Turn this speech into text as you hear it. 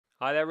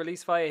Hi there,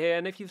 Release Fire here,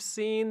 and if you've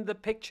seen the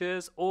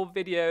pictures or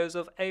videos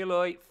of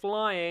Aloy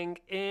flying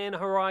in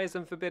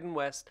Horizon Forbidden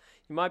West,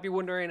 you might be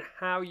wondering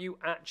how you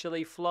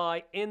actually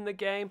fly in the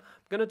game.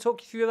 I'm going to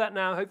talk you through that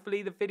now.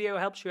 Hopefully the video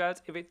helps you out.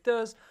 If it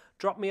does,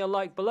 drop me a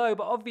like below,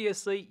 but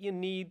obviously you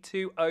need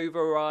to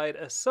override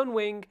a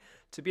Sunwing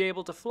to be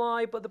able to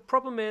fly, but the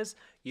problem is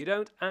you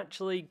don't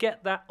actually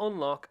get that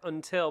unlock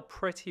until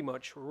pretty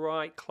much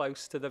right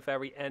close to the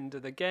very end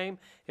of the game.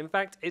 In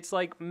fact, it's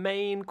like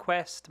main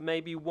quest,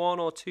 maybe one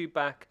or two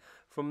back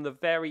from the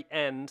very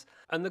end,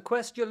 and the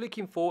quest you're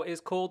looking for is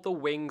called the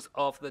Wings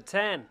of the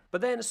Ten. But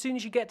then as soon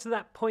as you get to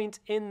that point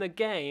in the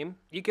game,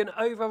 you can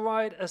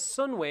override a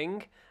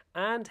Sunwing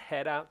and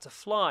head out to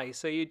fly.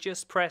 So you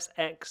just press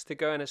X to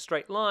go in a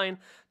straight line.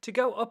 To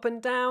go up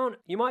and down,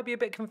 you might be a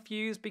bit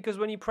confused because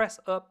when you press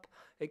up,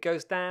 it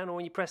goes down, and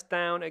when you press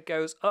down, it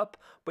goes up.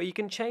 But you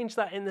can change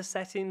that in the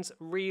settings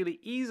really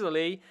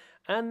easily.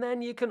 And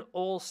then you can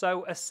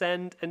also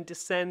ascend and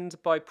descend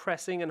by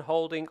pressing and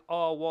holding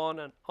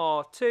R1 and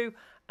R2.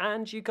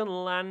 And you can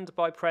land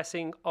by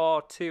pressing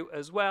R2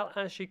 as well,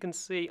 as you can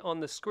see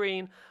on the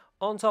screen,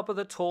 on top of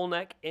the tall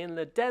neck in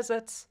the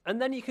deserts. And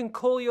then you can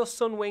call your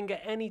Sunwing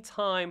at any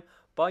time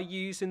by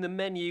using the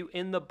menu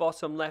in the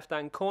bottom left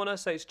hand corner.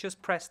 So it's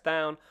just press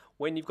down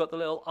when you've got the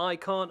little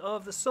icon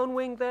of the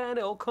Sunwing there, and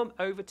it'll come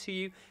over to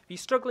you. If you're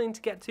struggling to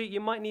get to it, you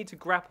might need to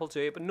grapple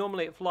to it, but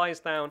normally it flies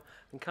down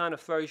and kind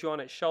of throws you on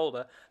its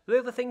shoulder. The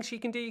other things you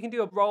can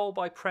do a roll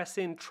by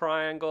pressing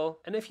triangle,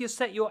 and if you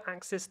set your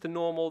axis to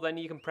normal, then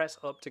you can press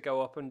up to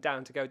go up and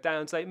down to go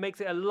down, so it makes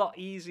it a lot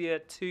easier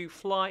to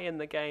fly in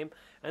the game.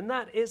 And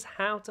that is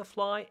how to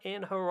fly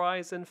in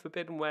Horizon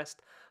Forbidden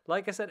West.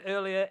 Like I said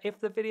earlier, if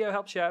the video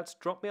helps you out,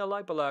 drop me a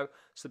like below,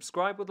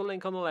 subscribe with the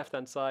link on the left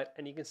hand side,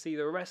 and you can see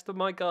the rest of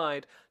my guide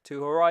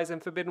to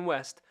Horizon Forbidden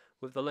West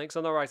with the links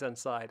on the right hand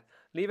side.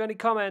 Leave any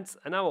comments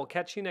and I will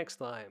catch you next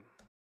time.